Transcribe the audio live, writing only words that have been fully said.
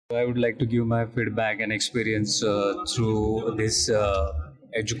I would like to give my feedback and experience through this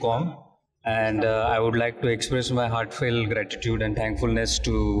Educon, and I would like to express my heartfelt gratitude and thankfulness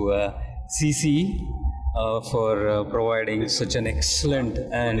to CC for providing such an excellent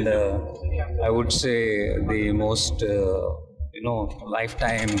and I would say the most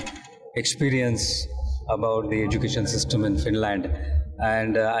lifetime experience about the education system in Finland.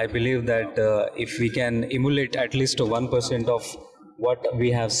 And I believe that if we can emulate at least 1% of what we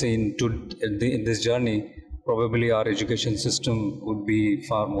have seen in this journey, probably our education system would be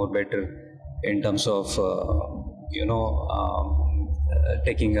far more better in terms of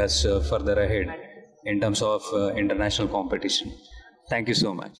taking us further ahead in terms of international competition. Thank you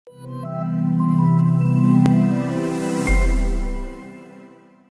so much.